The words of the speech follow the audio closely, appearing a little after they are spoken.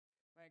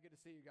man, good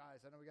to see you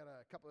guys. I know we got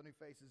a couple of new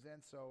faces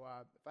in, so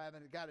if I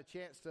haven't got a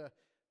chance to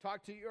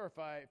talk to you, or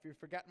if you've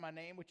forgotten my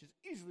name, which is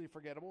easily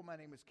forgettable, my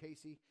name is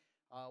Casey,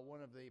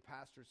 one of the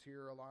pastors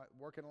here,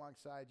 working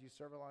alongside you,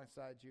 serving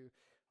alongside you.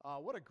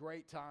 What a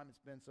great time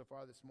it's been so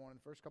far this morning.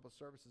 The first couple of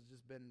services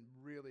just been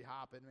really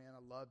hopping, man.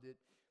 I loved it.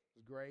 It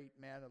was great,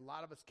 man. A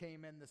lot of us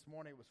came in this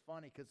morning. It was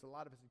funny because a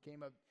lot of us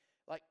came up,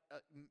 like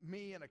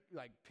me and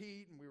like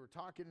Pete, and we were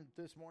talking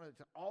this morning.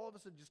 All of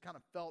us had just kind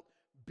of felt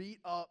beat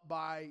up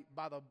by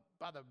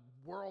the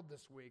world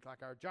this week,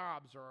 like our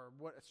jobs or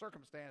what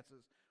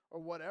circumstances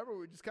or whatever.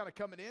 We're just kind of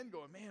coming in,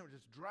 going, man, we're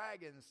just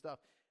dragging and stuff.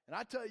 And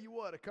I tell you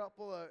what, a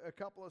couple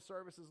of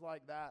services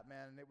like that,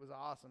 man, it was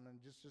awesome. And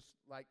just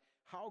like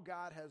how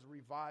God has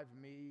revived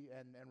me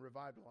and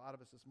revived a lot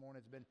of us this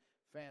morning, it's been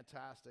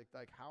fantastic.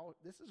 Like how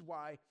this is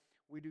why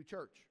we do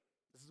church.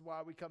 This is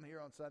why we come here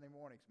on Sunday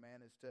mornings,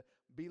 man, is to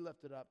be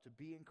lifted up, to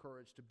be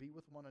encouraged, to be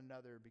with one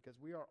another, because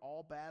we are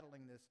all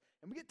battling this,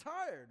 and we get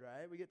tired,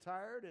 right? We get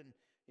tired,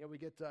 and we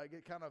get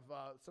kind of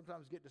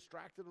sometimes get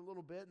distracted a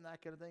little bit and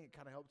that kind of thing. It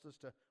kind of helps us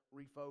to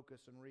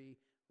refocus and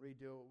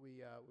redo what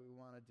we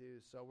want to do.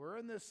 So we're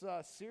in this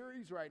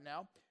series right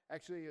now.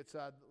 Actually, it's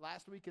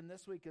last week and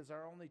this week is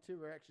our only two.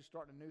 We're actually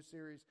starting a new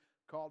series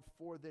called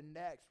For the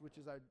Next, which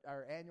is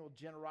our annual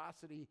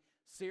generosity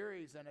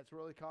series, and it's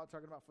really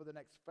talking about for the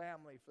next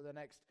family, for the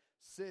next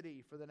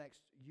city, for the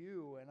next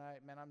you.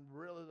 And I'm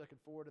really looking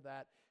forward to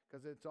that,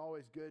 because it's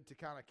always good to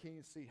kind of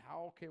see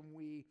how can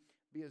we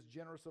be as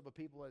generous of a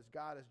people as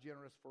God is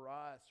generous for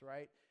us,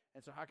 right?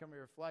 And so how can we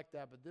reflect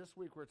that? But this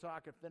week we're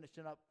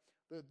finishing up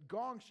the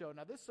Gong Show.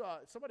 Now this,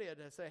 somebody had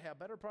to say, hey, I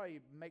better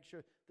probably make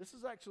sure this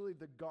is actually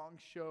the Gong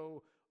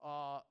Show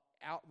out,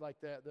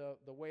 like the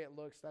way it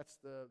looks. That's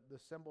the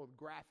symbol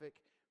graphic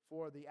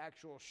for the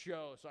actual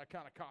show. So I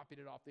kind of copied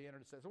it off the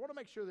internet. So I want to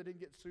make sure they didn't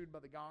get sued by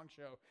the Gong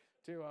Show,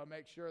 to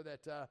make sure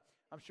that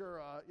I'm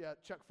sure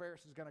Chuck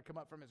Ferris is going to come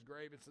up from his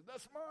grave and say,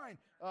 that's mine.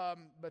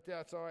 But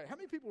that's all right. How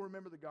many people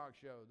remember the Gong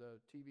Show, the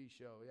TV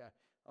show? Yeah.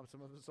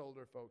 Some of us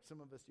older folks,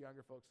 some of us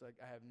younger folks, like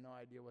I have no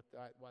idea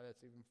why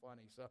that's even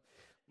funny. So,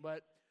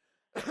 but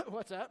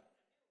what's that?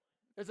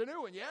 It's a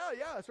new one. Yeah,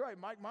 that's right.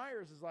 Mike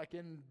Myers is like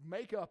in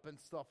makeup and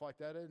stuff like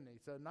that, isn't he?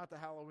 So not the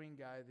Halloween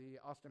guy, the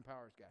Austin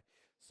Powers guy.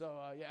 So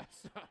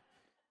so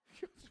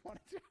just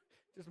wanted to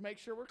just make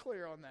sure we're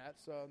clear on that.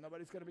 So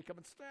nobody's going to be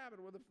coming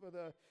stabbing with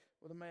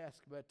a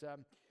mask. But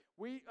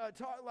we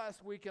talked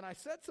last week, and I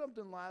said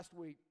something last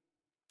week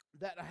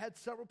that I had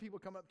several people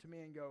come up to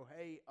me and go,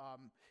 hey,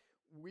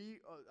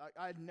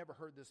 I had never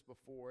heard this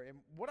before. And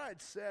what I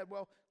had said,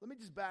 well, let me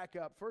just back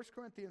up. 1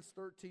 Corinthians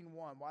 13:1,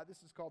 why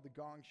this is called the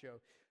Gong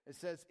Show. It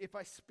says, if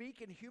I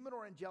speak in human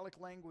or angelic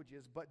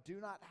languages but do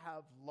not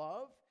have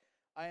love,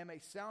 I am a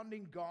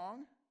sounding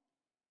gong.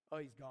 Oh,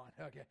 he's gone.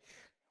 Okay.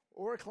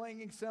 Or a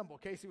clanging cymbal.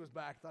 Casey was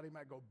back. Thought he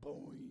might go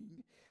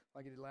boing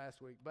like he did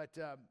last week. But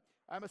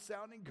I'm a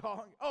sounding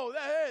gong. Oh,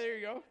 there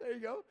you go. There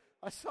you go.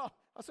 I saw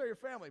your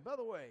family. By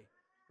the way,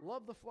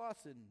 love the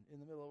flossing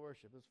in the middle of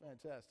worship. It's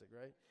fantastic,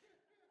 right?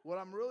 What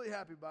I'm really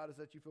happy about is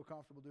that you feel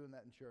comfortable doing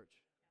that in church.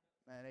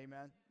 Man,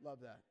 amen. Love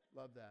that.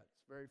 Love that.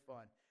 It's very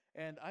fun.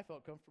 And I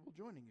felt comfortable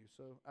joining you,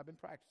 so I've been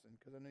practicing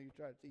because I know you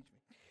tried to teach me.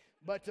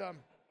 But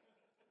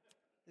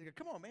you go,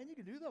 come on, man, you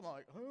can do that. I'm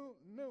like, oh,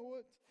 no,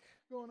 what's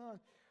going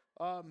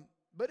on?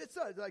 But it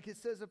says, it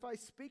says, if I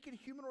speak in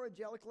human or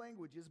angelic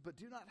languages but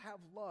do not have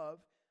love,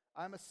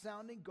 I'm a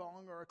sounding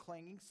gong or a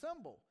clanging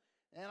cymbal.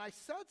 And I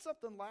said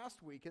something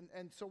last week,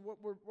 and so what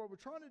we're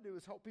trying to do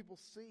is help people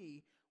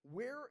see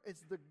where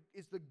is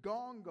the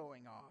gong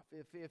going off.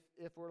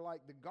 If we're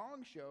like the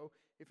Gong Show,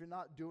 if you're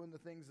not doing the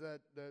things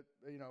that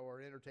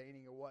are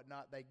entertaining or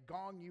whatnot, they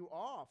gong you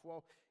off.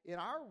 Well, in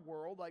our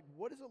world, like,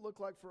 what does it look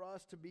like for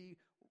us to be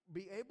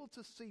able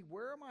to see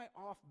where am I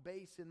off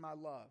base in my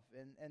love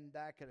and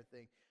that kind of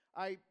thing?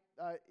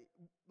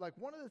 Like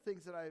one of the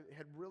things that I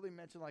had really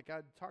mentioned, like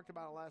I talked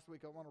about it last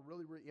week, I want to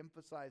really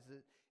emphasize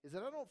it, is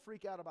that I don't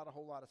freak out about a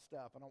whole lot of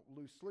stuff. I don't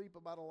lose sleep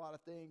about a lot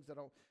of things. I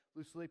don't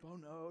lose sleep. Oh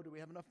no, do we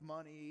have enough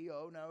money?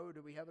 Oh no,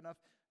 do we have enough,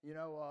 do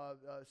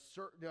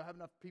I have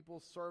enough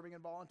people serving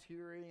and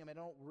volunteering? I mean, I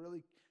don't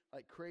really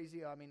like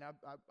crazy. I mean, I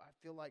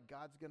feel like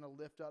God's going to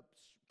lift up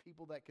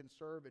people that can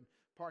serve in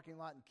parking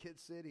lot in Kid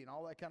City and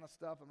all that kind of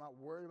stuff. I'm not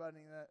worried about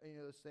any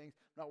of those things.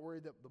 I'm not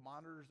worried that the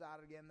monitor's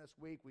out again this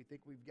week. We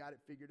think we've got it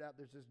figured out.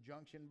 There's this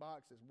junction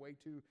box that's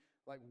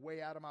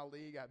way out of my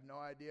league. I have no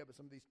idea, but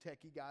some of these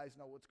techie guys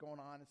know what's going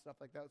on and stuff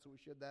like that. So we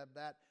should have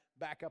that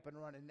back up and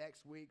running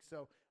next week.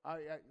 So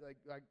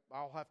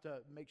I'll have to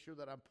make sure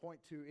that I point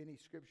to any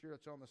scripture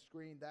that's on the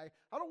screen.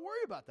 I don't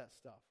worry about that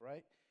stuff,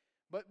 right?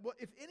 But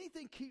if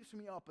anything keeps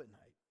me up at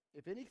night,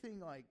 if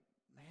anything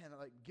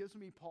gives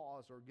me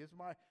pause or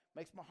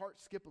makes my heart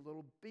skip a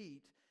little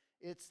beat,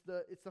 it's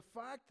the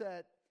fact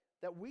that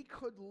we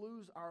could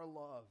lose our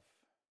love.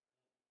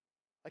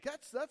 Like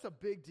that's a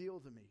big deal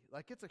to me.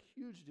 Like it's a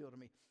huge deal to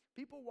me.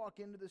 People walk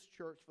into this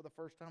church for the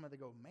first time and they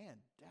go, man,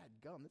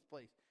 dadgum, this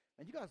place,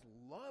 man, you guys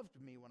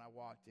loved me when I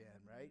walked in,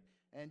 right?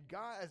 And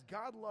as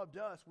God loved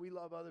us, we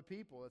love other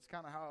people. It's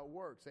kind of how it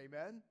works.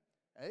 Amen?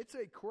 It's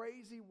a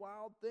crazy,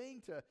 wild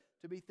thing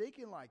to be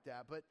thinking like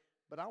that.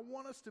 But I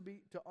want us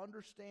to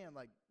understand,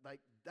 like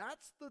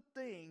that's the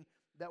thing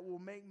that will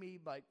make me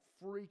like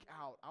freak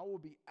out. I will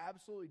be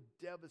absolutely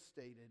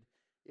devastated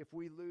if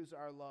we lose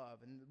our love.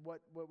 And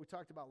what we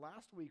talked about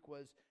last week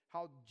was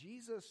how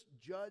Jesus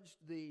judged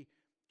the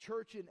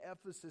church in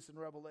Ephesus in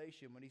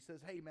Revelation when he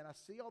says, hey man, I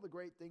see all the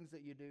great things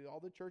that you do, all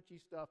the churchy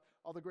stuff,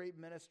 all the great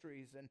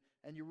ministries,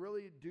 and you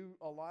really do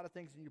a lot of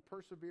things and you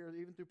persevere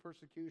even through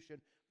persecution,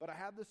 but I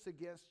have this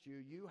against you.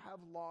 You have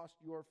lost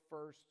your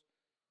first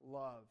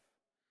love.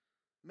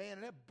 Man,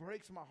 and it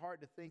breaks my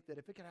heart to think that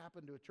if it could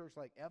happen to a church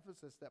like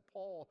Ephesus that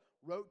Paul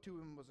wrote to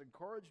and was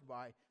encouraged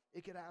by,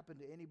 it could happen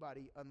to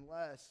anybody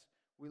unless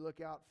we look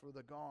out for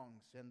the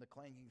gongs and the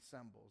clanging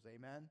cymbals.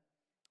 Amen?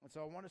 And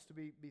so I want us to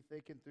be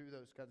thinking through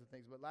those kinds of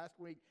things. But last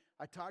week,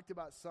 I talked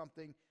about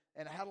something,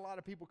 and I had a lot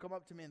of people come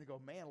up to me and they go,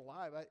 man,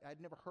 alive,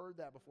 I'd never heard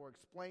that before.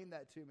 Explain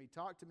that to me.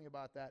 Talk to me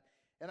about that.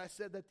 And I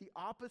said that the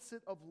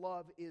opposite of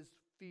love is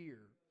fear.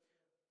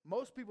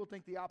 Most people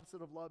think the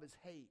opposite of love is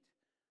hate.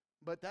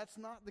 But that's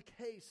not the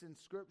case in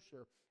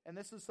Scripture. And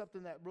this is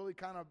something that really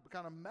kind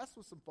of messed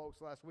with some folks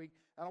last week.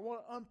 And I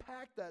want to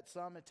unpack that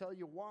some and tell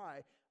you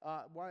why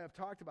I've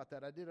talked about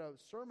that. I did a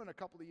sermon a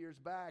couple of years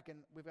back, and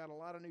we've got a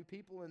lot of new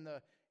people in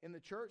the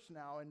church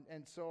now.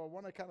 And so I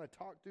want to kind of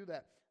talk through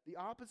that. The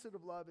opposite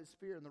of love is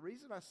fear. And the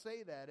reason I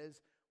say that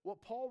is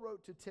what Paul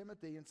wrote to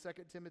Timothy in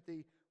 2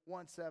 Timothy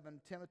 1:7,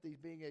 Timothy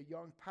being a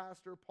young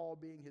pastor, Paul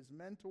being his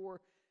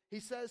mentor. He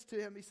says to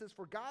him, he says,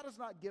 for God has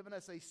not given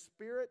us a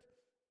spirit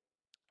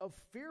of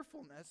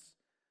fearfulness,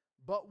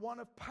 but one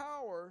of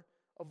power,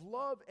 of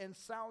love, and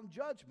sound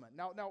judgment.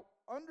 Now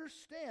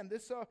understand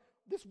this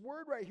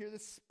word right here,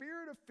 this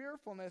spirit of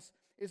fearfulness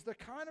is the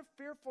kind of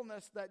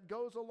fearfulness that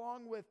goes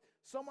along with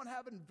someone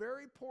having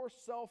very poor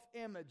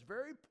self-image,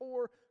 very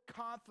poor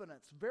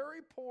confidence, very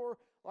poor,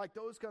 like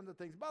those kinds of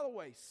things. By the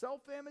way,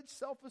 self-image,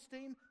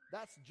 self-esteem,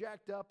 that's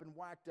jacked up and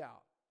whacked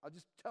out. I'm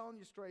just telling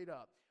you straight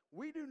up.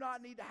 We do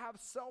not need to have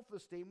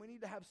self-esteem. We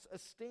need to have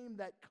esteem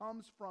that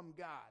comes from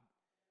God.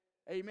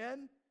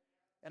 Amen?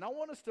 And I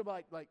want us to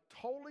like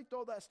totally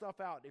throw that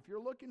stuff out. If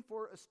you're looking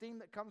for esteem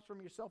that comes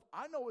from yourself,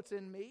 I know it's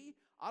in me.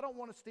 I don't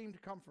want esteem to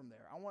come from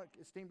there. I want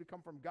esteem to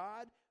come from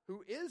God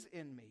who is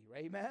in me.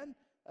 Amen?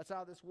 That's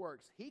how this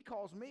works. He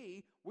calls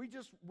me. We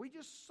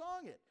just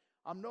sung it.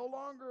 I'm no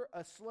longer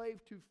a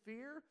slave to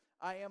fear.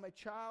 I am a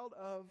child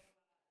of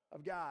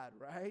God,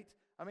 right?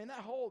 I mean, that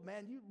whole,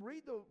 man, you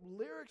read the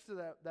lyrics to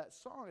that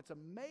song. It's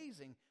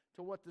amazing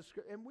to what the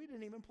script, and we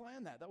didn't even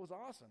plan that. That was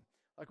awesome.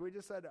 Like we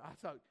just said, I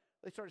thought,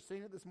 they started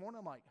singing it this morning.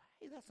 I'm like,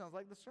 hey, that sounds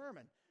like the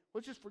sermon.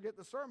 Let's just forget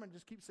the sermon,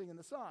 just keep singing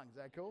the song. Is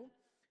that cool?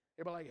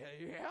 Everybody like,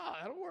 hey, yeah,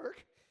 that'll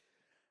work.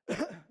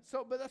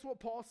 But that's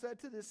what Paul said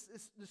to this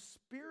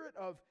spirit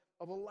of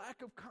a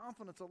lack of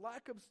confidence, a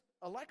lack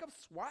of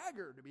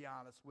swagger, to be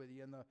honest with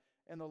you,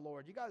 in the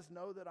Lord. You guys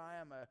know that I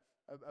am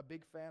a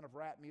big fan of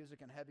rap music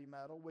and heavy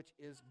metal, which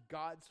is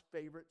God's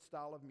favorite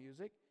style of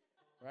music,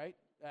 right?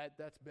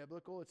 That's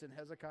biblical. It's in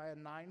Hezekiah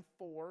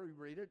 9:4. You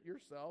read it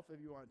yourself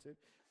if you want to.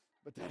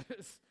 But that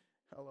is,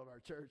 I love our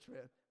church,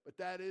 man. But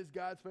that is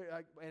God's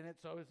favorite.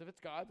 So if it's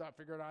God's, I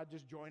figured I'd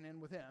just join in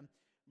with him.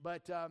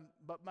 But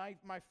my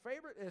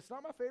favorite, it's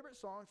not my favorite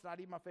song. It's not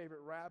even my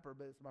favorite rapper,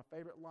 but it's my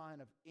favorite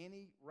line of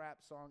any rap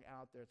song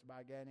out there. It's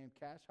by a guy named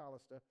Cash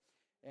Hollister,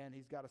 and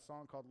he's got a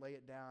song called Lay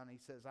It Down. He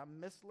says,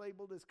 I'm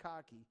mislabeled as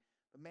cocky,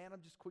 but man,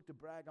 I'm just quick to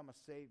brag I'm a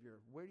savior.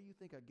 Where do you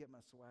think I get my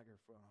swagger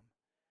from?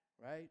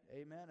 Right?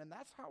 Amen? And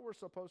that's how we're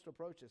supposed to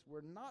approach this. We're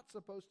not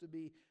supposed to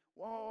be,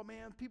 oh,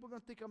 man, people are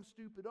going to think I'm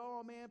stupid.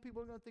 Oh, man,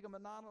 people are going to think I'm a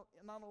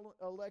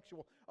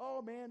non-intellectual.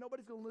 Oh, man,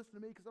 nobody's going to listen to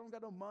me because I don't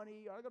got no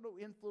money. I got no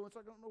influence.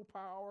 I got no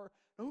power.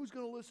 Now, who's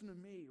going to listen to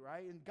me,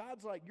 right? And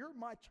God's like, you're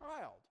my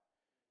child,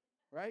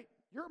 right?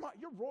 You're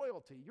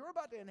royalty. You're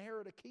about to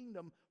inherit a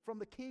kingdom from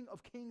the King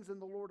of Kings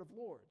and the Lord of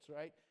Lords,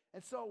 right?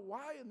 And so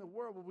why in the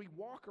world would we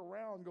walk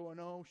around going,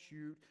 oh,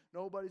 shoot,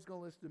 nobody's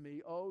going to listen to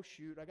me. Oh,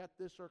 shoot, I got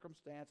this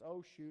circumstance.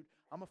 Oh, shoot,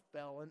 I'm a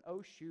felon.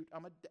 Oh, shoot,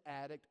 I'm an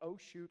addict. Oh,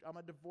 shoot, I'm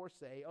a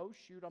divorcee. Oh,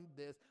 shoot, I'm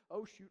this.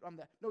 Oh, shoot, I'm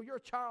that. No, you're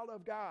a child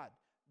of God.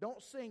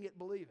 Don't sing it,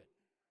 believe it,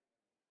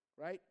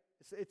 right?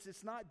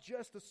 It's not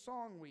just a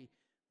song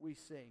we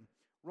sing.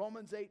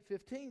 Romans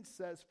 8:15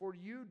 says, for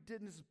you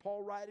didn't, this is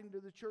Paul writing to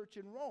the church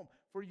in Rome,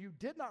 for you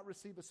did not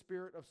receive a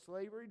spirit of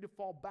slavery to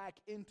fall back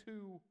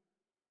into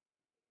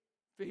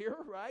fear,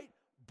 right?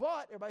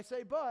 But, everybody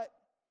say but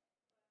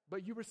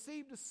you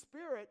received a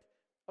spirit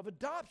of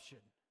adoption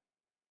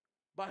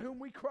by whom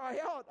we cry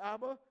out,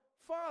 Abba,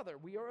 Father.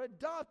 We are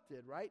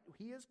adopted, right?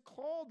 He has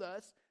called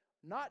us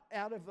not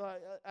out of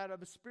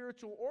a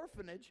spiritual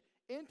orphanage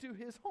into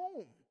his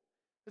home.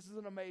 This is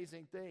an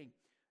amazing thing.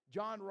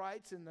 John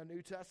writes in the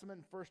New Testament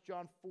in 1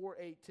 John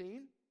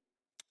 4:18,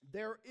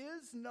 there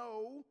is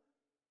no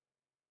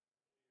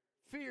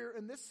fear,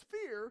 and this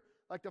fear,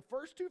 like the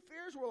first two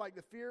fears were like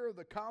the fear of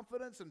the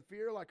confidence and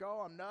fear like,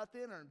 oh, I'm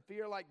nothing, and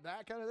fear like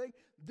that kind of thing.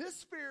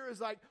 This fear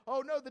is like,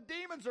 oh, no, the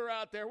demons are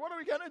out there. What are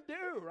we going to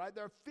do, right?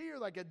 Their fear,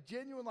 like a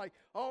genuine, like,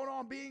 oh, no,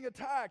 I'm being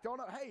attacked. Oh,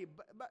 no. Hey,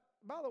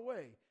 by the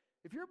way,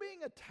 if you're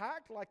being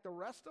attacked like the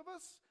rest of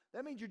us,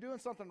 that means you're doing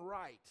something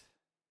right.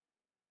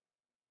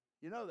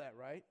 You know that,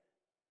 right?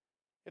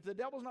 If the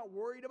devil's not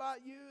worried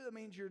about you, that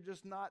means you're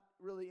just not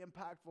really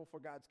impactful for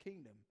God's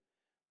kingdom.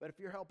 But if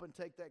you're helping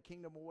take that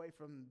kingdom away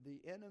from the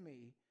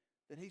enemy,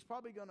 then he's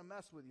probably going to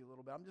mess with you a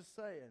little bit. I'm just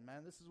saying,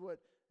 man, this is what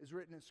is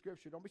written in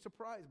Scripture. Don't be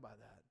surprised by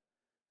that.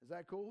 Is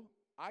that cool?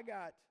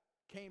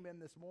 Came in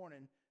this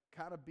morning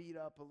kind of beat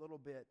up a little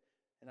bit,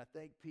 and I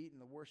thank Pete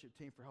and the worship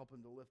team for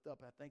helping to lift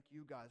up. I thank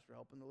you guys for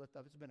helping to lift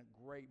up. It's been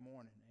a great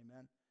morning,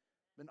 amen.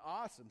 Been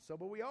awesome.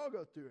 But we all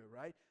go through it,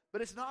 right?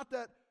 But it's not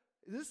that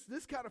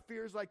this kind of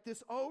fear is like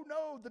this, oh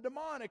no, the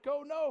demonic,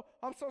 oh no,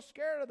 I'm so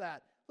scared of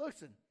that.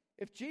 Listen,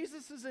 if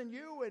Jesus is in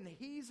you and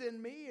he's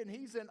in me and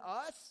he's in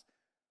us,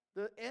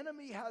 the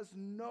enemy has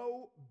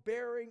no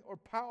bearing or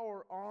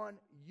power on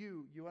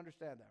you. You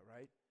understand that,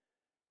 right?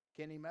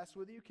 Can he mess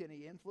with you? Can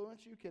he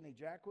influence you? Can he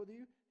jack with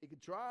you? He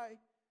could try,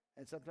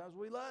 and sometimes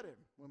we let him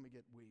when we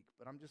get weak.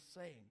 But I'm just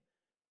saying,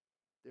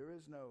 there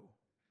is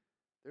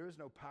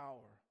no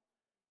power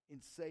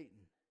in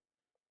Satan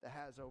that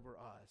has over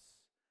us.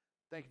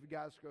 Thank you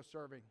guys for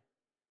serving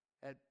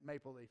at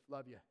Maple Leaf.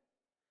 Love you.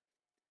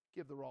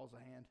 Give the Rawls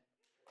a hand.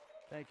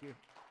 Thank you.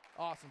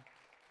 Awesome.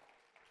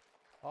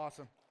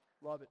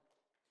 Love it.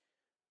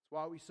 That's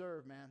why we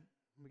serve, man.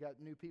 We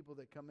got new people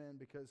that come in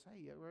because,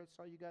 hey, I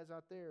saw you guys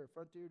out there,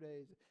 Frontier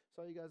Days,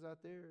 saw you guys out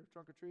there,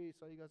 Trunk or Treat,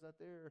 saw you guys out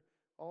there,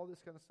 all this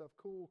kind of stuff.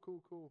 Cool.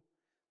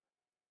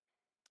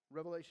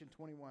 Revelation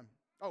 21.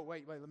 Oh,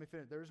 wait, let me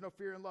finish. There is no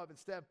fear in love.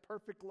 Instead,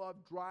 perfect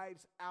love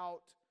drives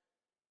out,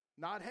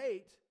 not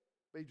hate,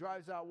 but he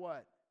drives out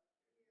what?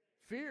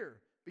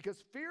 Fear.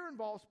 Because fear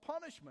involves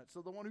punishment.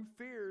 So the one who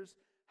fears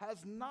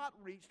has not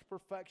reached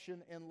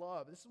perfection in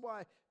love. This is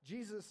why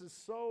Jesus is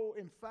so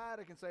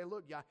emphatic and say,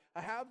 look, yeah, I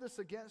have this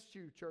against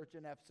you, church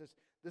in Ephesus.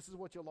 This is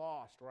what you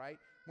lost, right?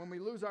 When we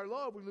lose our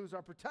love, we lose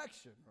our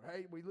protection,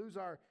 right? We lose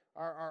our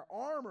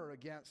armor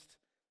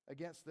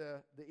against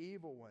the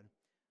evil one.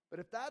 But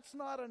if that's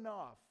not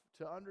enough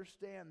to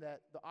understand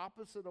that the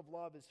opposite of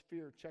love is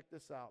fear, check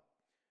this out.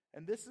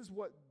 And this is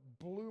what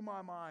blew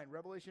my mind.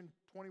 Revelation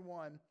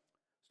 21,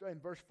 in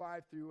verse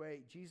 5 through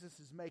 8, Jesus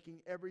is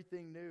making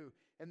everything new.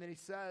 And then he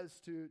says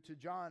to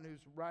John,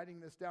 who's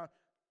writing this down,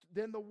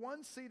 then the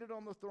one seated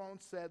on the throne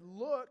said,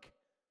 look,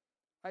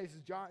 this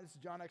is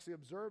John actually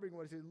observing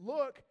what he said,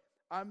 look,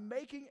 I'm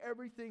making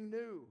everything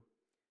new.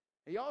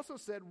 He also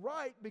said,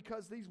 write,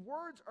 because these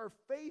words are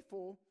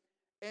faithful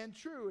and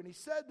true. And he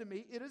said to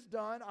me, it is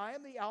done. I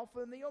am the Alpha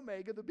and the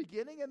Omega, the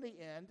beginning and the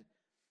end.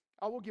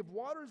 I will give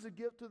water as a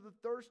gift to the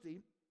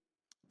thirsty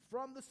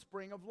from the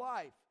spring of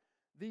life.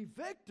 The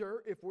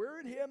victor, if we're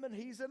in him and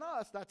he's in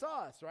us, that's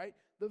us, right?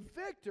 The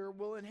victor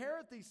will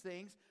inherit these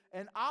things,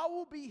 and I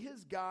will be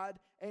his God,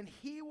 and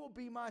he will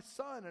be my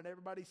son. And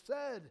everybody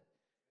said,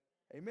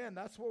 amen.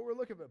 That's what we're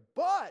looking for.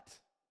 But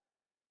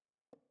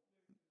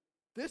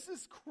this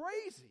is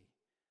crazy.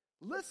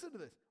 Listen to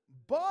this.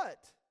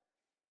 But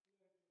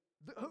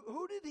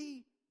who did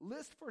he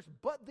list first?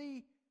 But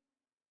the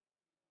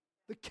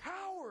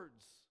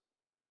cowards,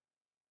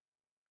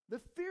 the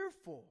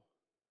fearful.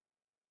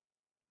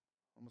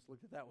 Almost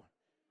looked at that one.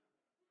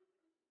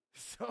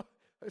 So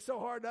it's so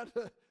hard not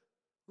to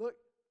look.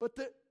 But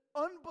the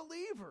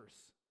unbelievers.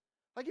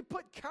 Like he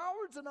put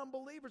cowards and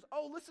unbelievers.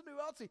 Oh, listen to who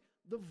else.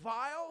 The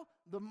vile,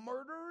 the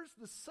murderers,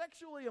 the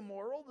sexually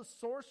immoral, the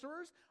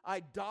sorcerers,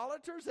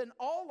 idolaters, and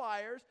all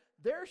liars.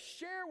 Their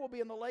share will be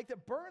in the lake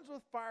that burns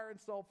with fire and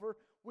sulfur,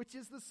 which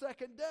is the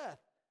second death.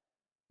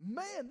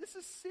 Man, this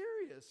is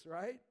serious,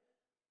 right?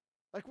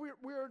 Like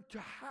we're to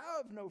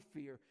have no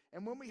fear.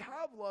 And when we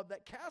have love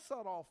that casts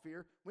out all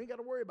fear, we ain't got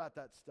to worry about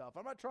that stuff.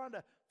 I'm not trying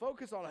to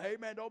focus on, hey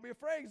man, don't be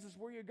afraid. This is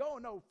where you're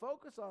going. No,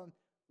 focus on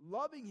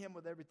loving him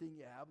with everything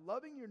you have,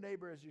 loving your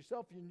neighbor as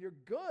yourself, and you're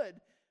good.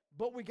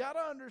 But we got to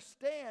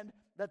understand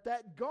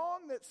that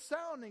gong that's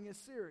sounding is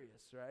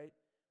serious, right?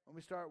 When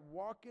we start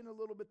walking a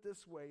little bit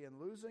this way and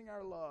losing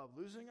our love,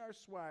 losing our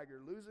swagger,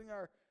 losing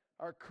our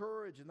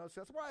courage, and those.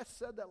 That's why I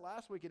said that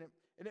last week, and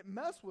it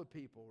messed with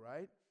people,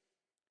 right?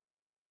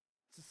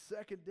 It's a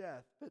second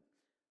death.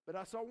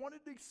 So I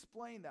wanted to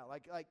explain that,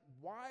 like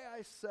why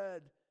I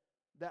said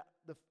that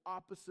the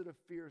opposite of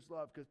fear is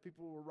love, because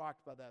people were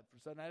rocked by that for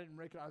a second. I didn't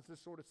recognize,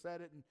 just sort of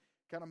said it and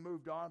kind of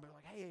moved on, but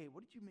like, hey,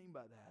 what did you mean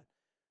by that?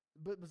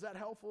 But was that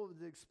helpful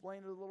to explain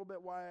it a little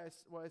bit why I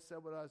said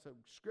what I said?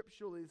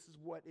 Scripturally, this is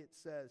what it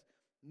says.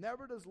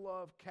 Never does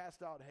love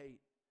cast out hate.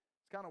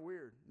 It's kind of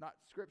weird, not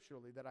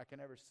scripturally, that I can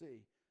ever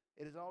see.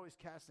 It is always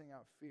casting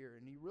out fear.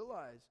 And you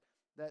realize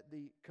that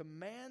the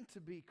command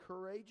to be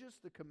courageous,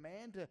 the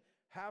command to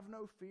have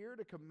no fear,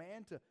 the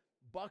command to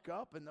buck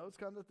up and those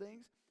kinds of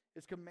things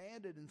is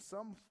commanded in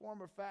some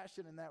form or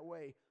fashion in that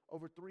way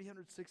over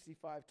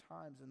 365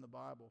 times in the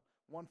Bible,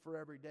 one for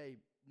every day,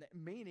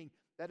 meaning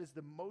that is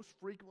the most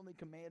frequently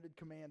commanded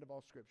command of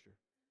all Scripture.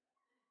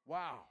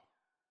 Wow.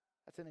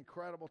 That's an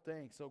incredible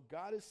thing. So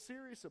God is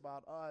serious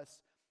about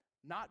us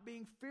not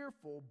being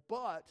fearful,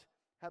 but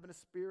having a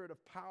spirit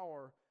of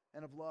power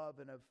and of love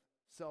and of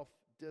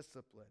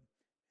self-discipline.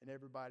 And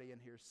everybody in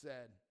here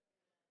said,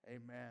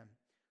 Amen.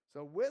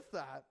 So with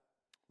that,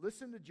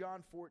 listen to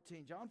John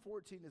 14. John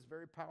 14 is a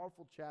very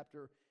powerful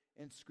chapter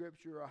in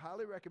Scripture. I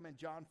highly recommend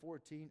John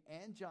 14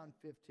 and John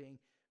 15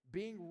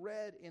 being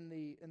read in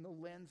the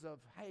lens of,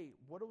 hey,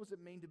 what does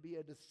it mean to be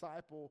a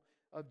disciple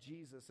of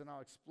Jesus? And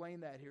I'll explain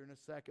that here in a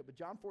second. But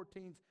John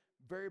 14 is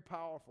very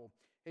powerful.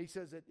 He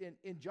says that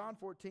in John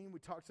 14, we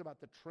talks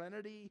about the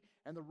Trinity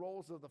and the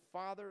roles of the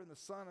Father and the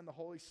Son and the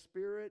Holy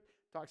Spirit.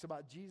 Talks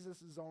about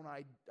Jesus' own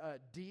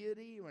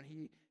deity when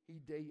he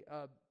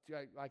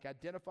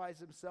identifies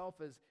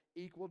himself as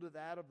equal to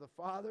that of the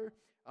Father.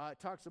 It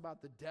talks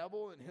about the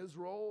devil and his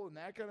role and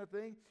that kind of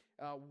thing.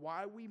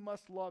 Why we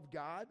must love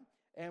God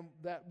and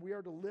that we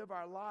are to live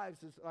our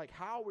lives, like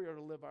how we are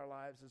to live our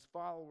lives as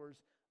followers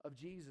of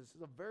Jesus.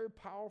 It's a very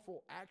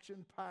powerful,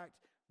 action-packed,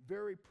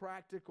 very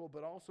practical,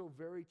 but also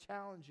very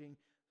challenging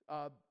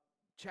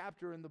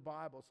chapter in the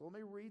Bible. So let me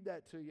read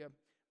that to you.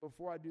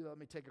 Before I do that, let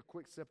me take a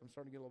quick sip. I'm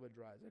starting to get a little bit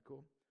dry. Is that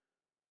cool?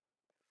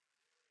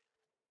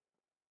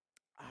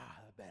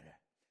 Better.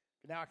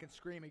 Now I can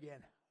scream again.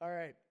 All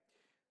right.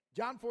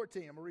 John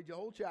 14. I'm going to read you the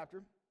whole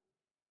chapter.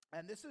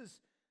 And this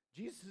is,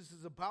 Jesus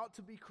is about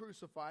to be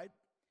crucified.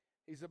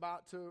 He's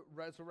about to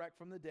resurrect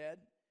from the dead.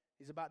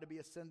 He's about to be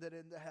ascended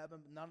into heaven.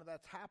 None of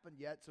that's happened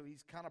yet, so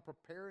he's kind of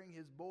preparing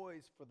his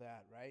boys for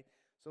that, right?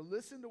 So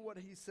listen to what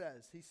he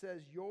says. He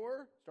says,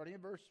 starting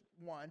in verse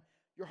 1,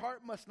 your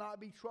heart must not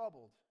be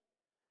troubled.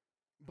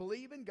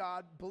 Believe in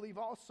God, believe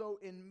also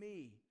in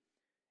me.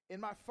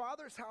 In my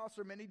Father's house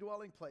are many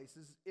dwelling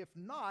places. If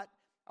not,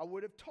 I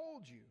would have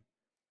told you.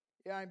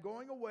 Yeah, I'm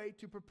going away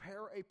to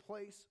prepare a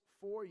place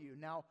for you.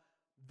 Now,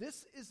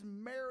 this is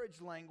marriage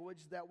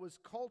language that was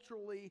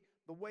culturally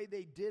the way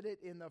they did it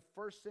in the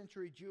first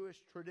century Jewish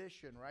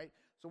tradition, right?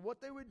 So what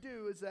they would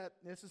do is that,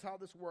 this is how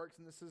this works,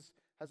 and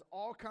has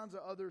all kinds of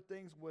other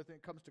things with it.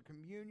 It comes to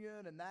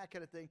communion and that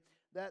kind of thing,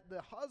 that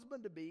the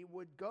husband-to-be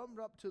would come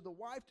up to the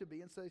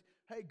wife-to-be and say,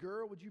 hey,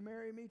 girl, would you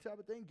marry me, type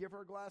of thing? Give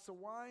her a glass of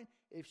wine.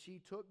 If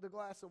she took the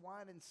glass of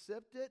wine and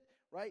sipped it,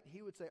 right,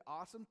 he would say,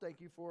 awesome,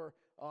 thank you for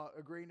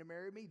agreeing to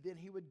marry me. Then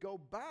he would go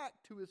back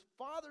to his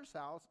father's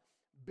house,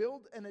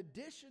 build an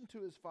addition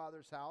to his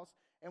father's house,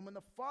 and when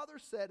the father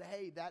said,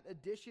 hey, that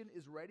addition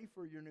is ready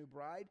for your new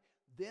bride,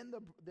 then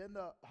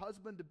the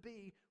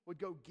husband-to-be would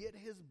go get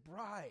his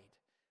bride.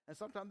 And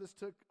sometimes this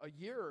took a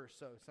year or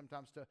so,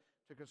 sometimes to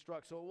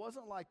construct. So it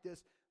wasn't like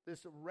this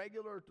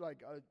regular,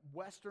 like a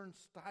Western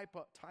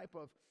type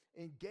of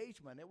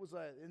engagement. It was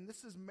and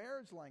this is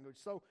marriage language.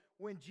 So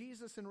when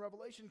Jesus in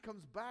Revelation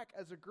comes back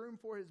as a groom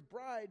for his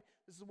bride,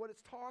 this is what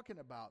it's talking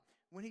about.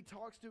 When he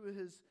talks to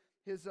his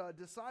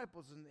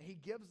disciples and he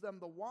gives them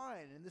the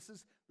wine, and this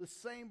is the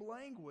same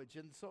language.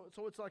 And so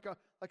it's like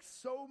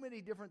so many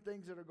different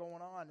things that are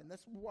going on. And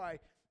that's why,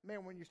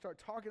 man, when you start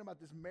talking about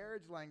this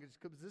marriage language,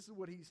 because this is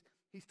what he's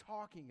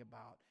talking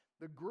about.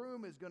 The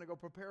groom is going to go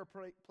prepare a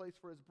place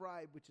for his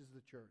bride, which is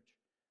the church.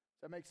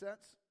 Does that make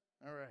sense?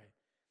 All right.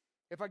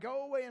 If I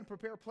go away and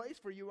prepare a place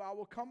for you, I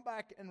will come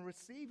back and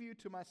receive you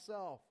to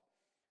myself,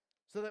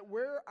 so that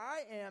where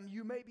I am,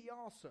 you may be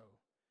also.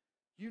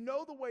 You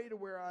know the way to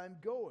where I'm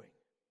going.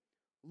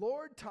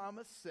 Lord,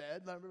 Thomas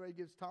said, and everybody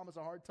gives Thomas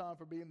a hard time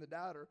for being the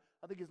doubter.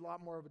 I think he's a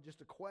lot more of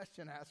just a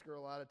question asker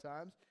a lot of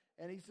times.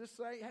 And he's just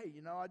saying, hey,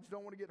 I just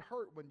don't want to get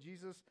hurt. When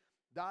Jesus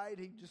died,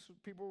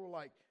 people were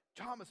like,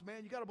 Thomas,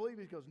 man, you got to believe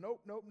me. He goes,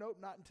 nope,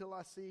 not until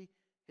I see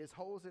his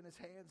holes in his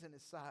hands and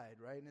his side,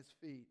 right, and his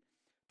feet.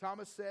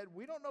 Thomas said,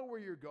 we don't know where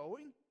you're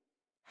going.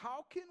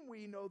 How can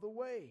we know the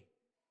way?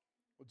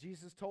 Well,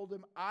 Jesus told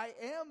him, I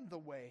am the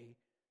way,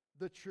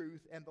 the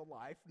truth, and the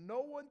life.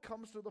 No one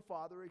comes to the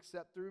Father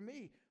except through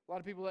me. A lot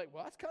of people are like,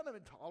 well, that's kind of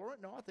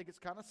intolerant. No, I think it's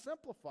kind of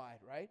simplified,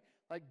 right?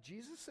 Like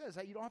Jesus says,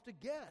 hey, you don't have to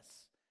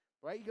guess,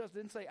 right? He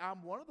didn't say,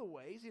 I'm one of the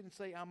ways. He didn't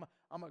say,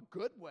 I'm a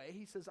good way.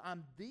 He says,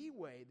 I'm the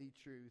way, the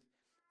truth,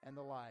 and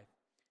the life.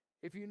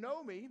 If you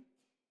know me,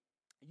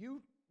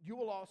 you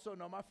will also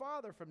know my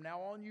Father. From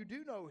now on, you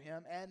do know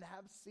him and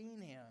have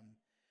seen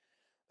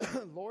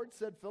him. Lord,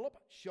 said Philip,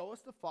 show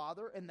us the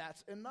Father, and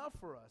that's enough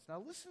for us.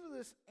 Now listen to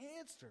this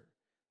answer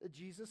that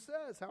Jesus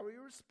says, how he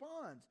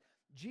responds.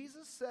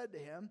 Jesus said to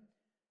him,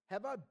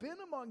 have I been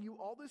among you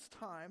all this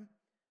time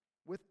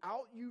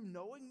without you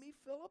knowing me,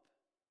 Philip?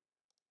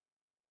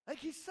 Like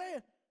he's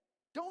saying,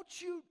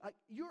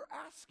 you're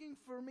asking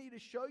for me to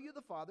show you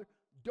the Father,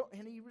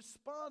 and he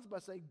responds by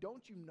saying,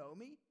 don't you know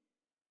me?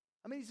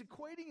 I mean, he's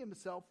equating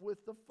himself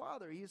with the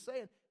Father. He's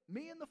saying,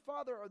 me and the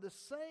Father are the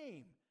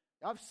same.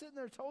 I've sitting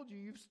there and told you,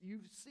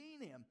 you've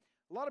seen him.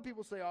 A lot of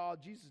people say, oh,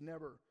 Jesus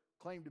never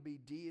claimed to be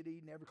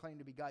deity, never claimed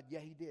to be God. Yeah,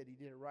 he did. He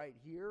did it right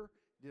here.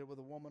 He did it with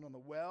a woman on the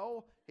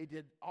well. He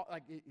did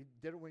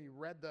it when he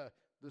read the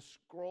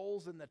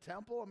scrolls in the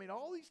temple. I mean,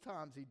 all these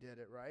times he did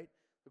it, right?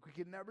 But we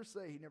can never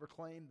say he never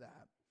claimed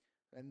that.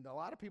 And a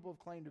lot of people have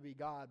claimed to be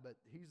God, but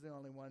he's the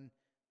only one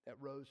that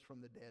rose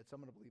from the dead. So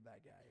I'm going to believe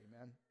that guy.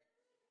 Amen.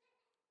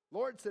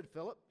 Lord, said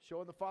Philip,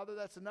 showing the Father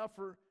that's enough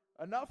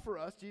for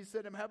us. Jesus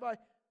said to him, have I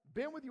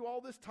been with you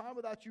all this time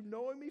without you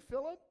knowing me,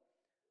 Philip?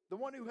 The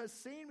one who has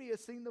seen me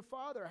has seen the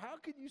Father. How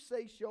can you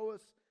say, show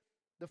us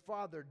the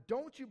Father.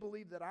 Don't you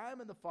believe that I am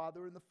in the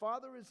Father, and the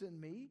Father is in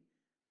me?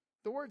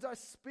 The words I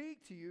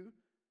speak to you,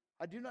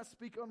 I do not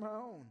speak on my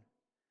own.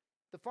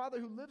 The Father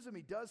who lives in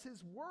me does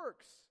his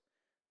works.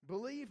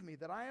 Believe me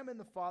that I am in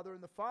the Father,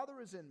 and the Father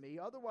is in me.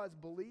 Otherwise,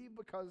 believe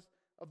because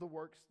of the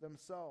works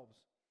themselves.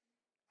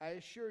 I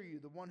assure you,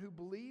 the one who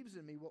believes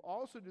in me will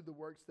also do the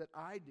works that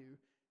I do,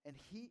 and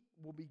he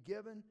will be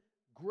given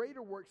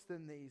greater works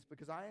than these,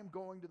 because I am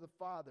going to the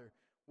Father.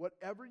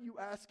 Whatever you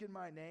ask in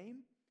my name,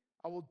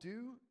 I will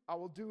do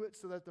it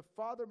so that the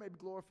Father may be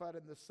glorified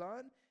in the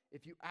Son.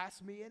 If you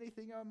ask me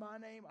anything in my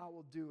name, I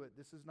will do it.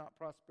 This is not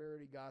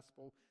prosperity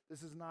gospel.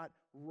 This is not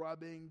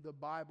rubbing the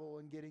Bible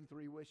and getting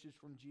 3 wishes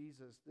from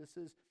Jesus. This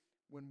is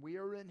when we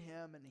are in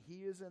him and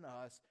he is in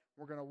us,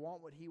 we're going to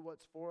want what he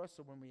wants for us,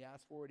 so when we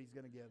ask for it, he's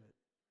going to give it.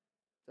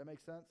 Does that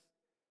make sense?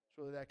 It's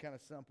really that kind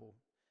of simple.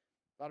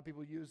 A lot of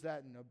people use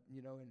that and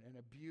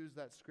abuse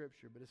that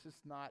scripture, but it's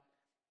just not.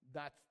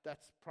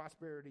 That's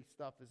prosperity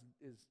stuff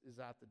is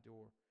out the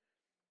door.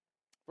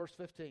 Verse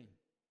 15,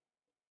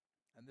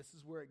 and this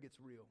is where it gets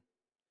real.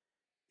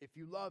 If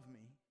you love me,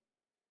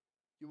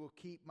 you will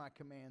keep my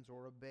commands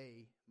or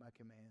obey my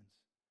commands.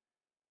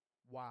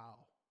 Wow.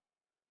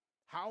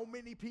 How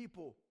many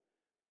people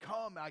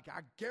come? I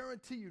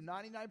guarantee you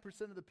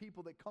 99% of the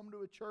people that come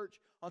to a church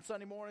on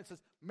Sunday morning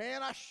says,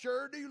 man, I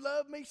sure do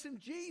love me some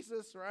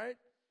Jesus, right?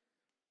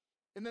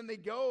 And then they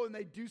go and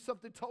they do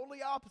something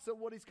totally opposite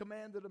what he's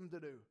commanded them to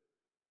do.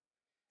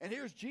 And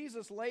here's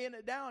Jesus laying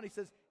it down. He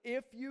says,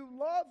 if you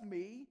love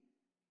me,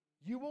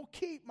 you will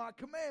keep my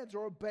commands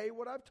or obey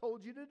what I've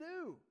told you to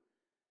do.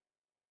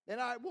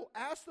 And I will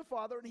ask the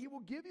Father, and he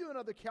will give you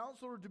another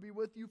counselor to be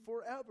with you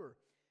forever.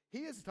 He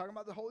is talking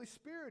about the Holy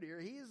Spirit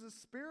here. He is the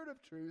Spirit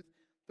of truth.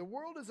 The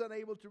world is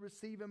unable to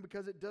receive him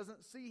because it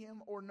doesn't see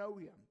him or know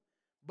him.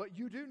 But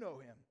you do know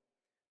him,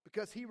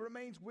 because he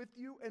remains with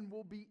you and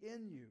will be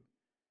in you.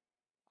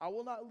 I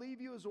will not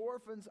leave you as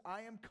orphans.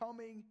 I am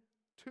coming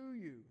to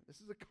you. This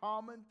is a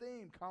common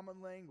theme,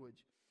 common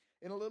language.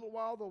 In a little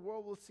while, the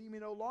world will see me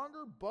no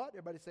longer, but,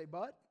 everybody say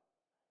but.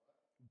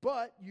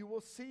 But you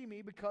will see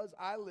me because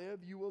I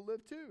live, you will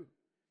live too.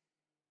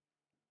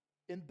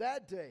 In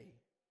that day,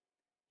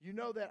 you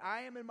know that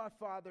I am in my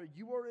Father,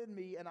 you are in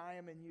me, and I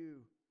am in you.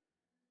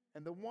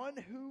 And the one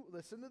who,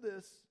 listen to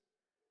this,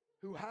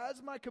 who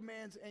has my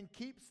commands and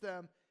keeps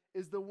them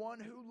is the one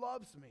who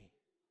loves me.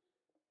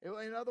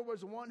 In other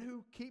words, the one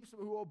who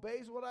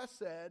obeys what I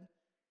said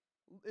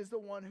is the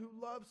one who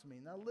loves me.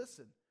 Now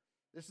listen,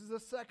 this is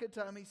the second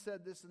time he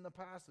said this in the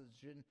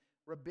passage. In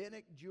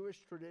rabbinic Jewish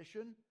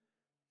tradition,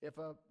 if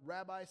a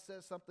rabbi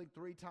says something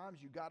 3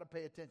 times, you got to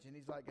pay attention.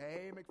 He's like,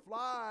 hey,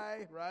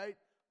 McFly, right?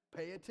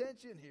 Pay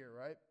attention here,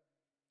 right?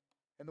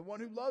 And the one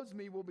who loves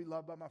me will be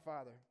loved by my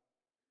Father.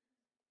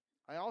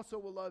 I also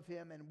will love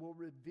him and will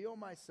reveal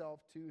myself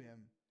to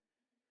him.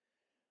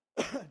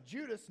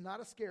 Judas,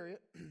 not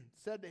Iscariot,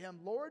 said to him,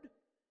 Lord,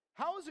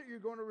 how is it you're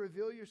going to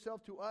reveal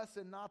yourself to us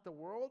and not the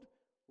world?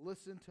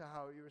 Listen to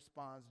how he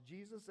responds.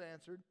 Jesus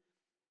answered,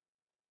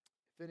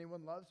 if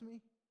anyone loves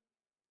me,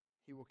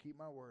 he will keep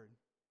my word.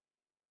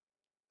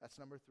 That's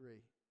number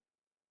 3.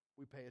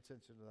 We pay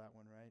attention to that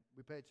one, right?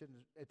 We pay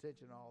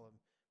attention to all of them.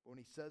 But when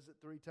he says it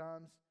 3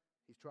 times,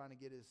 he's trying to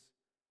get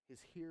his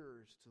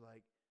hearers to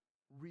like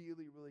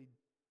really, really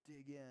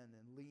dig in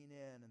and lean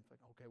in and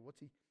think, okay,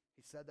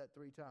 he said that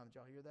 3 times.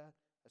 Y'all hear that?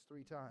 That's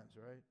 3 times,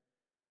 right?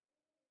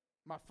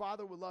 My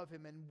Father will love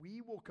him, and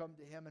we will come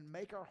to him and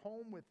make our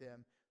home with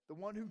him. The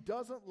one who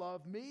doesn't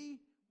love me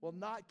will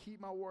not keep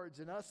my words.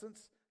 In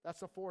essence, that's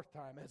the 4th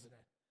time, isn't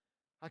it?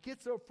 Like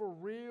it's a for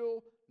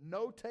real,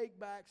 no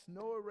take-backs,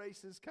 no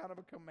erases kind of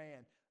a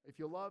command. If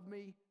you love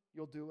me,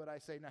 you'll do what I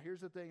say. Now,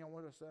 here's the thing I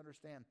want us to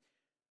understand.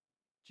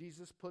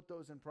 Jesus put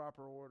those in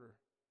proper order.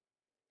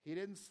 He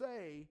didn't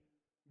say,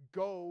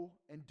 go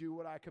and do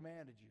what I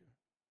commanded you.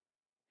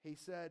 He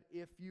said,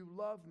 if you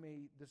love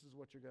me, this is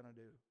what you're going to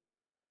do.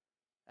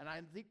 And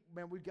I think,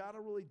 man, we've got to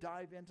really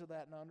dive into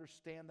that and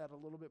understand that a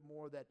little bit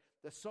more, that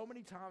so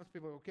many times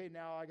people are, okay,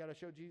 now I got to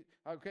show Jesus.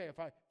 Okay, if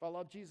I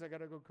love Jesus, I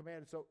got to go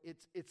command. So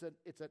it's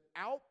an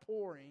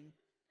outpouring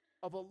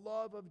of a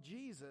love of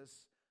Jesus,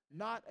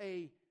 not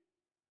a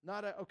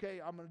okay,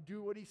 I'm going to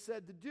do what he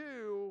said to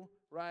do,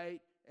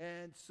 right?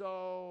 And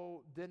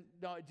so then,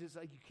 no, it's just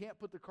like you can't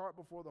put the cart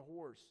before the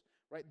horse,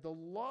 right? The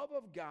love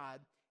of God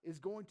is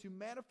going to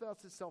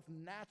manifest itself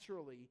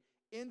naturally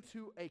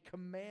into a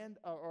command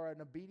or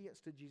an obedience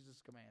to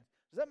Jesus' commands.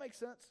 Does that make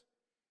sense?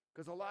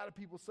 Because a lot of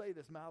people say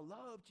this, man, I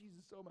love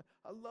Jesus so much.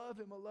 I love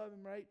him,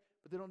 right?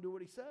 But they don't do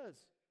what he says.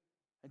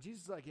 And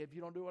Jesus is like, if you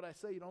don't do what I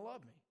say, you don't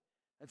love me.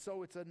 And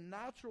so it's a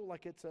natural,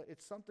 like it's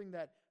something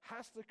that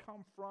has to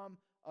come from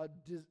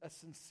a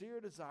sincere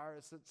desire,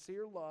 a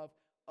sincere love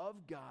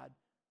of God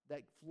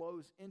that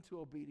flows into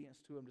obedience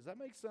to him. Does that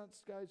make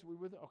sense, guys? Are we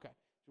with it? Okay.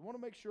 So I want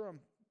to make sure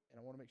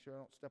I want to make sure I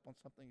don't step on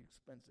something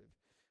expensive.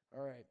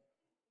 All right.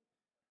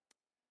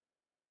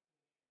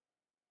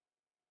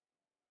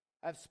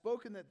 I've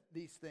spoken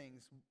these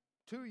things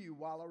to you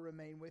while I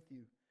remain with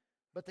you.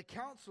 But the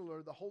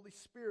Counselor, the Holy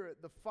Spirit,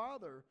 the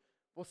Father,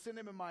 will send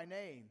him in my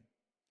name.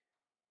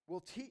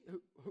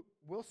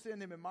 will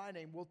send him in my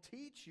name, will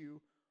teach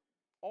you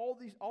all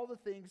the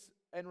things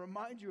and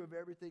remind you of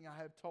everything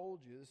I have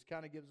told you. This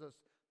kind of gives us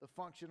the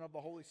function of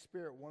the Holy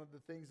Spirit. One of the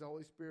things the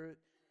Holy Spirit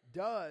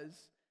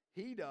does,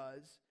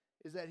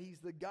 is that he's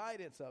the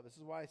guidance of us. This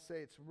is why I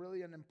say it's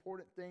really an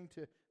important thing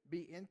to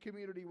be in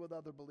community with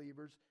other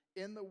believers,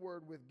 in the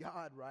Word with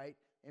God, right?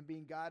 And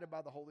being guided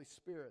by the Holy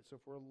Spirit. So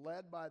if we're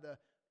led by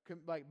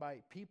by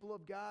people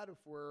of God, if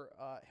we're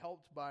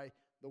helped by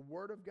the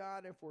Word of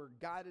God, if we're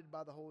guided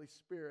by the Holy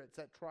Spirit, it's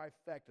that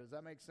trifecta. Does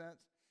that make sense?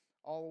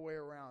 All the way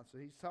around. So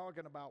he's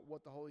talking about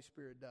what the Holy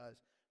Spirit does.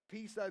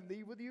 Peace I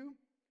leave with you.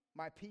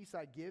 My peace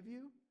I give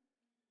you.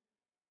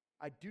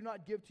 I do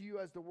not give to you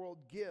as the world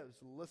gives.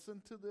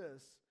 Listen to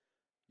this.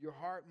 Your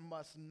heart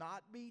must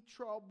not be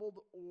troubled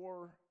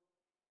or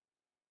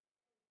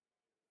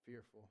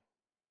fearful.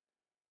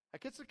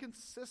 Like, it's a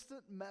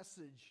consistent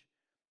message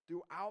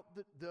throughout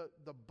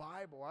the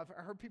Bible. I've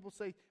heard people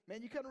say,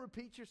 man, you kind of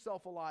repeat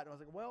yourself a lot. And I was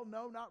like, well,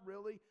 no, not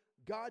really.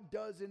 God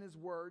does in his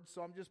word,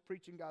 so I'm just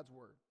preaching God's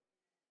word.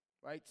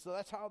 Right? So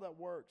that's how that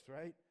works,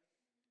 right?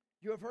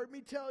 You have heard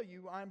me tell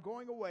you, I am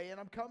going away and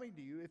I'm coming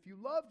to you. If you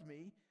loved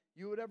me,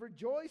 you would have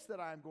rejoiced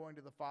that I am going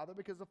to the Father,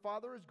 because the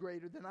Father is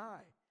greater than I.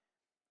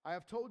 I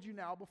have told you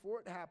now before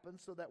it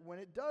happens, so that when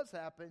it does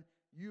happen,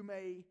 you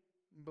may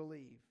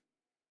believe.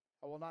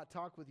 I will not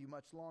talk with you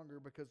much longer,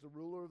 because the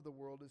ruler of the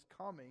world is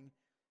coming,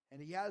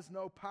 and he has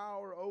no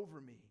power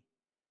over me.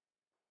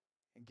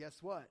 And guess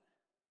what?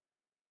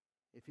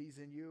 If he's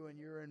in you and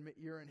you're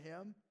in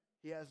him,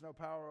 he has no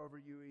power over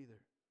you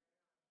either.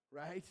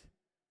 Right?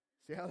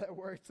 See how that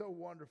works? So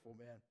wonderful,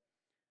 man.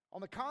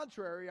 On the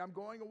contrary, I'm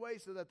going away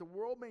so that the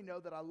world may know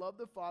that I love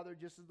the Father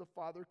just as the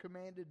Father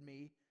commanded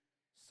me,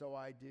 so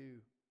I do.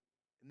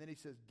 And then he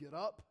says, get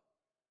up.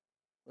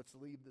 Let's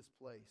leave this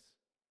place.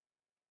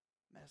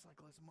 Man, it's like,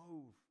 let's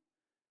move.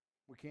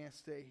 We can't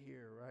stay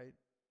here, right?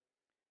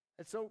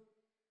 And so,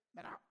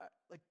 man,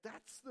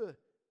 that's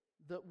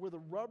where the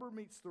rubber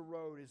meets the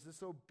road, is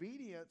this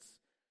obedience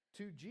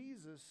to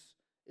Jesus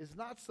is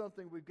not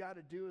something we've got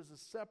to do as a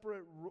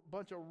separate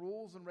bunch of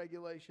rules and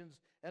regulations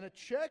and a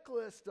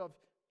checklist of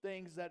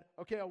things that,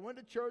 okay, I went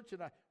to church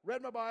and I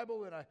read my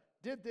Bible and I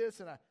did this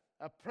and I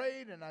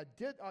prayed and I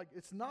did.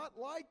 It's not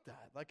like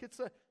that. Like, it's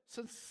a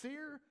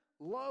sincere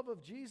love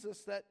of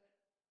Jesus that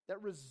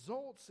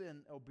results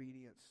in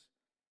obedience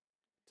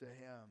to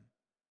him.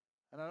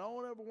 And I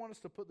don't ever want us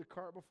to put the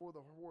cart before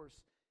the horse.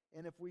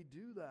 And if we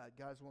do that,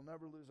 guys, we'll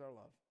never lose our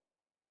love.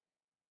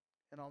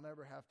 And I'll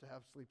never have to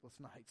have sleepless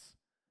nights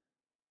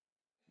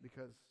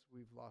because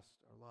we've lost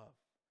our love.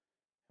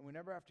 And we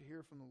never have to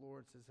hear from the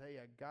Lord says, hey,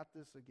 I got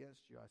this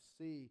against you. I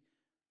see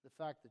the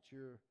fact that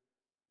you're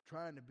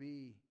trying to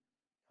be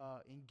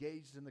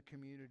engaged in the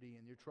community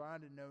and you're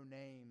trying to know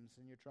names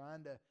and you're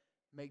trying to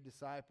make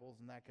disciples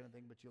and that kind of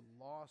thing, but you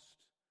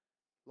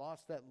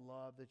lost that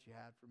love that you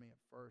had for me at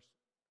first.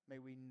 May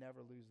we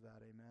never lose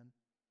that, amen.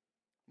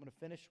 I'm going to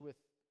finish with,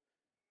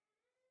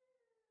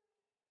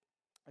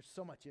 there's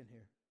so much in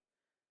here.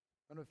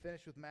 I'm going to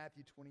finish with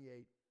Matthew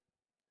 28,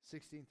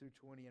 16 through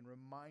 20, and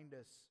remind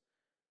us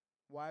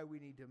why we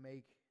need to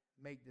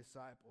make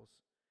disciples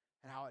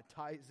and how it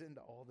ties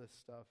into all this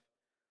stuff.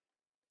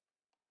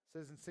 It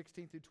says in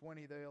 16 through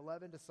 20, the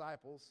 11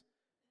 disciples,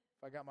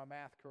 if I got my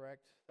math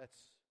correct, that's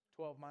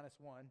 12 minus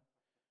 1,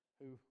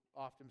 who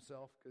offed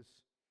himself because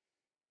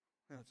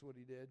that's what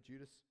he did,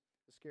 Judas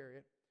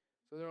Iscariot.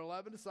 So there are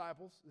 11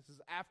 disciples. This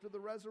is after the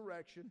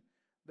resurrection.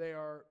 They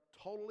are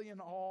totally in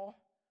awe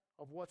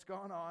of what's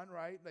gone on,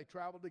 right? They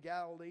traveled to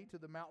Galilee, to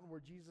the mountain where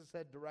Jesus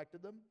had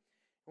directed them.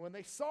 And when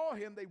they saw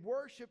him, they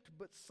worshiped,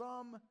 but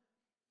some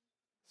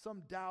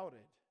doubted.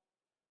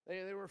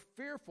 They were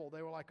fearful.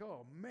 They were like,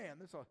 oh man,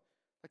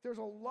 there's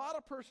a lot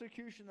of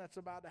persecution that's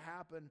about to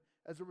happen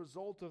as a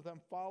result of them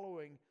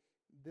following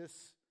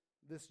this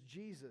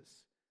Jesus.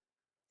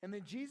 And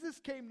then Jesus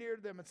came near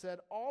to them and said,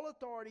 all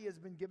authority has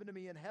been given to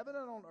me in heaven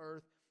and on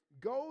earth.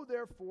 Go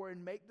therefore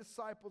and make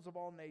disciples of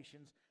all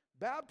nations,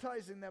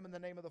 baptizing them in the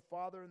name of the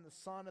Father and the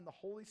Son and the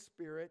Holy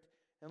Spirit.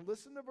 And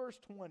listen to verse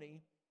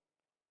 20,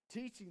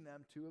 teaching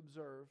them to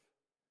observe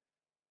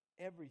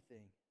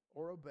everything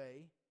or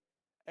obey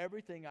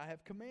everything I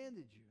have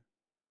commanded you.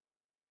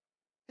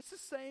 It's the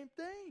same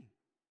thing.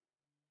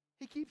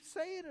 He keeps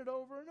saying it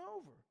over and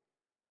over.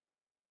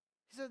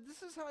 He said,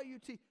 this is how you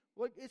teach.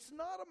 Like, it's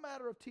not a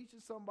matter of teaching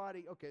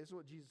somebody, okay, this is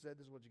what Jesus said,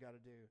 this is what you got to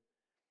do.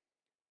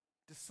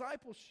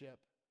 Discipleship,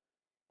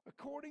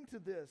 according to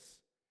this,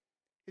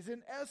 is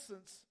in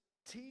essence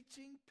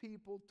teaching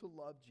people to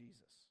love Jesus.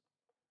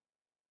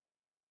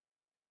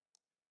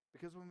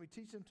 Because when we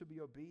teach them to be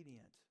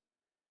obedient,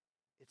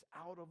 it's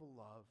out of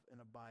love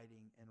and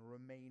abiding and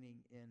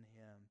remaining in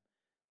him.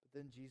 But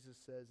then Jesus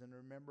says, and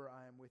remember,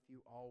 I am with you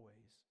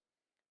always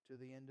to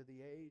the end of the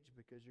age,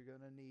 because you're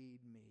going to need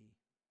me.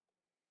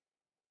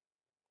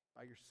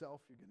 By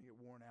yourself, you're going to get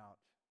worn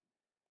out.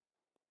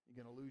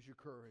 You're going to lose your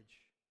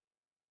courage.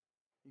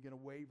 You're going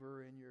to waver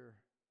in your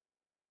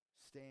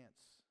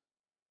stance.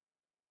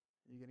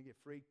 You're going to get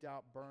freaked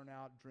out, burn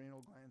out,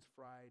 adrenal glands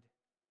fried.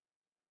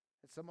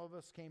 And some of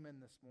us came in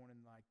this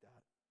morning like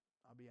that.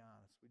 I'll be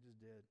honest. We just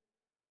did.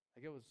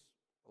 Like it was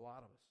a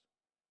lot of us,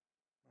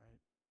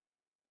 right?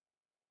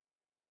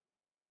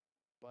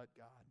 But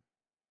God,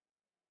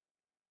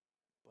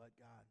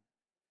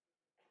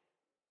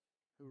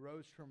 who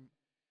rose from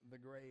the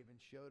grave and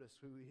showed us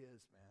who he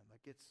is, man.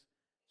 Like it's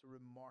a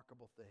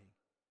remarkable thing.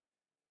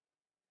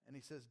 And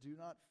he says, do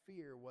not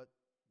fear what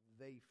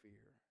they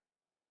fear.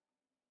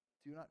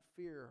 Do not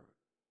fear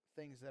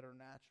things that are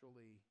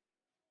naturally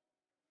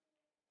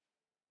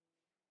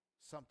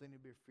something to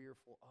be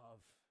fearful of.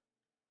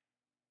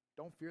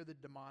 Don't fear the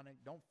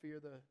demonic. Don't fear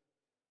the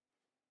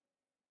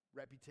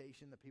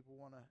reputation that people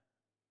want to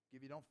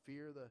give you. Don't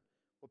fear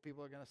what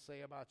people are going to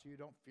say about you.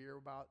 Don't fear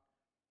about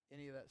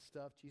any of that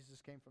stuff.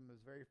 Jesus came from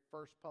his very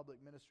first public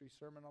ministry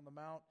Sermon on the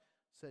Mount,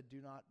 said, do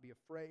not be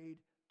afraid.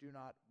 Do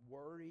not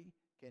worry.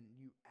 Can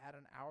you add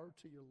an hour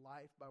to your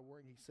life by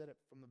worrying? He said it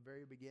from the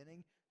very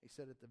beginning. He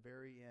said at the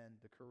very end,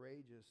 the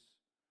courageous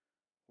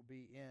will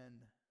be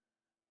in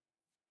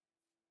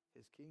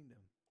his kingdom.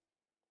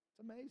 It's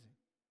amazing.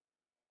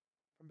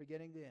 From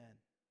beginning to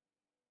end,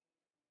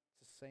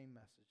 it's the same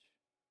message.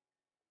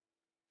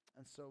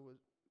 And so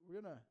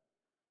we're going to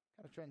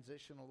kind of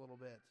transition a little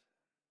bit.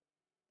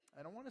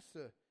 And I want us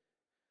to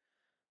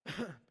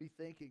be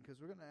thinking,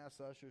 because we're going to ask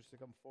the ushers to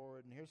come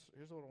forward, and here's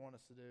what I want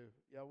us to do.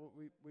 Yeah,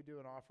 we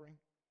do an offering,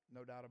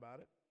 no doubt about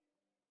it.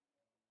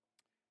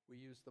 We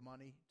use the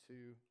money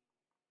to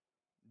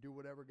do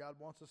whatever God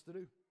wants us to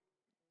do.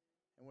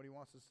 And what he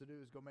wants us to do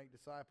is go make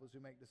disciples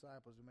who make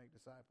disciples who make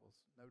disciples.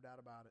 No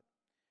doubt about it.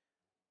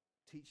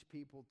 Teach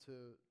people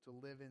to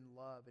live in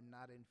love and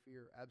not in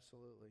fear.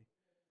 Absolutely.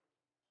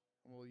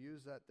 And we'll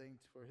use that thing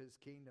for his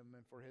kingdom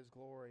and for his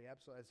glory.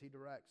 Absolutely. As he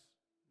directs.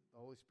 The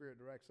Holy Spirit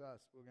directs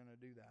us. We're going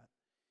to do that.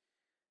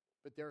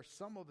 But there are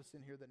some of us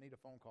in here that need a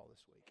phone call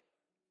this week.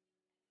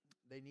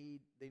 They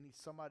need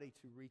somebody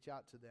to reach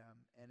out to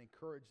them and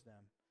encourage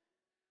them,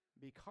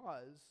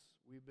 because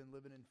we've been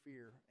living in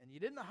fear. And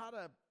you didn't know how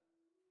to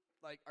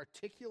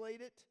articulate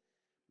it,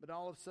 but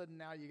all of a sudden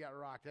now you got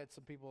rocked. I had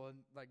some people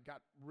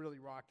got really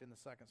rocked in the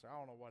second. So I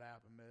don't know what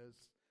happened.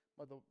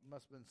 It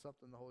must have been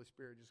something the Holy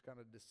Spirit just kind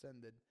of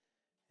descended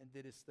and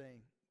did his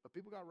thing. But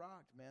people got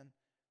rocked, man.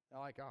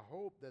 Now, I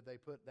hope that they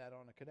put that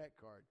on a Connect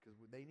card, because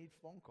they need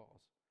phone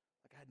calls.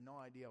 I had no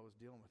idea I was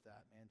dealing with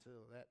that, man,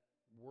 until that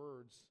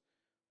words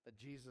that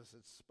Jesus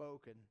had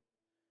spoken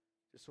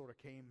just sort of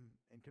came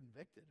and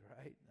convicted,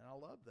 right? And I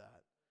love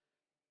that.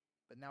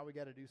 But now we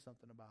got to do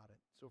something about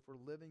it. So if we're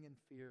living in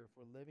fear, if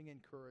we're living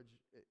in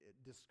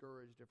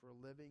discouraged, if we're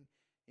living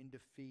in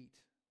defeat,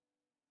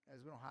 as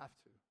we don't have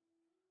to.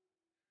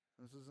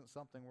 This isn't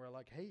something where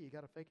hey, you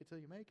got to fake it till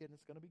you make it, and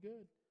it's going to be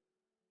good.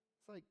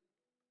 It's like,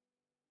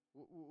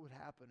 what would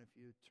happen if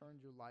you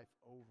turned your life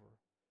over?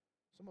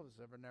 Some of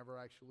us have never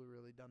actually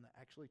really done that.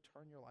 Actually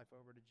turn your life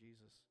over to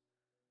Jesus.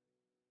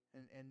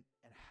 And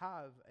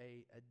have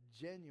a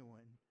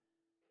genuine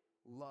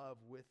love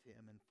with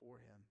him and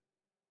for him.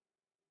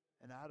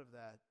 And out of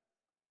that,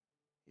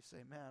 you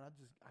say, man,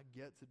 I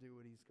get to do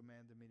what he's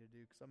commanded me to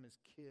do because I'm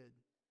his kid.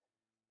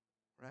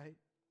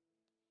 Right?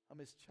 I'm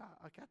his child.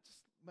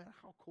 Man,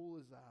 how cool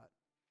is that?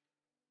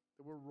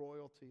 That we're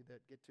royalty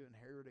that get to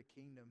inherit a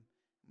kingdom.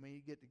 I mean,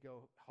 you get to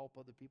go help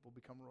other people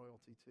become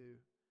royalty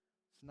too.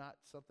 It's not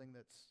something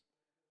that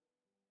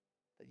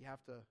you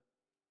have to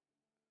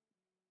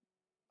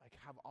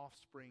have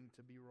offspring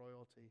to be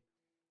royalty.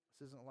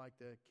 This isn't like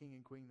the King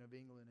and Queen of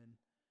England and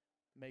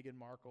Meghan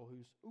Markle,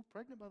 who's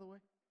pregnant, by the way.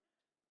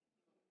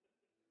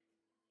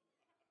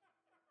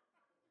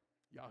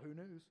 Yahoo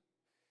News.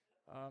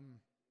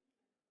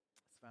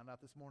 Just found out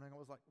this morning. I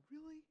was like,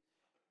 really?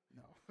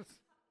 No.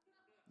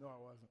 No, I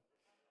wasn't.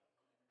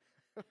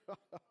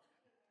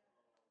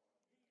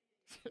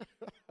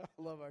 I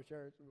love our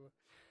church.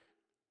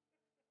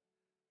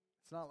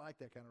 It's not like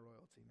that kind of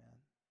royalty, man.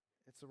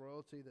 It's a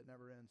royalty that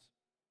never ends.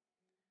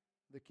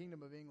 The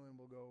kingdom of England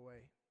will go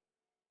away.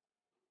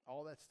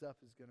 All that stuff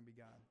is going to be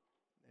gone.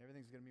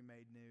 Everything's going to be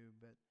made new,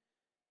 but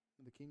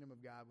the kingdom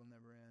of God will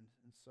never end.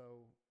 And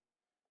so,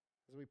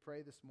 as we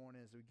pray this morning,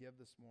 as we give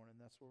this morning,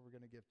 that's what we're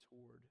going to give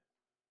toward.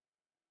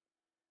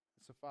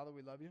 And so, Father,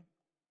 we love you.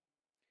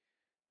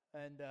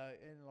 And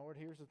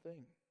Lord, here's the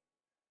thing.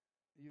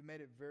 You've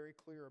made it very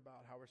clear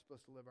about how we're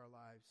supposed to live our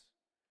lives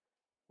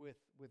with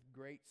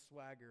great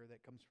swagger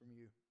that comes from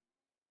you,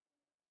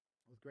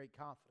 with great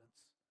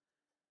confidence.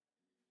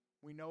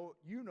 We know,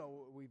 you know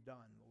what we've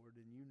done, Lord,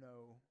 and you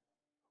know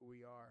who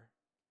we are.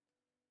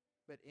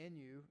 But in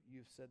you,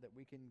 you've said that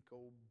we can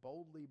go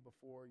boldly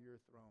before your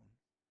throne,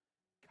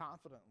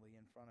 confidently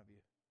in front of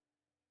you,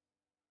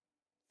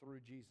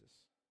 through Jesus.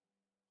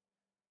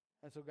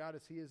 And so, God,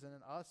 as he is in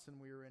us and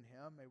we are in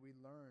him, may we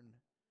learn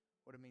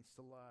what it means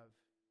to love.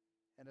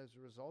 And as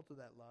a result of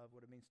that love,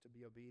 what it means to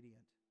be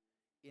obedient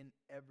in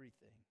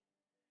everything.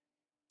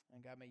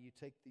 And God, may you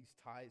take these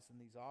tithes and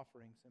these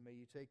offerings, and may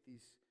you take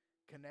these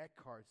Connect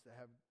cards that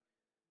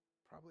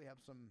probably have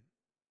some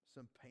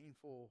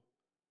painful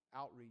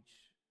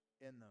outreach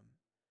in them.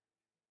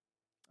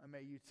 And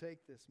may you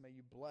take this, may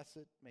you bless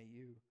it, may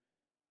you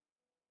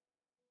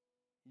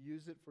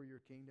Use it for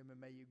your kingdom, and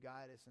may you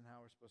guide us in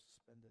how we're supposed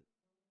to spend it.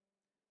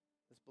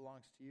 This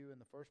belongs to you in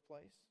the first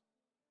place,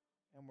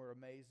 and we're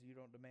amazed you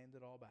don't demand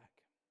it all back.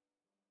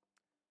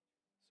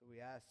 So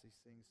we ask these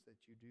things that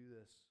you do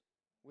this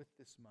with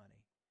this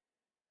money.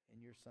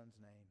 In your Son's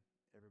name,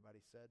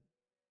 everybody said.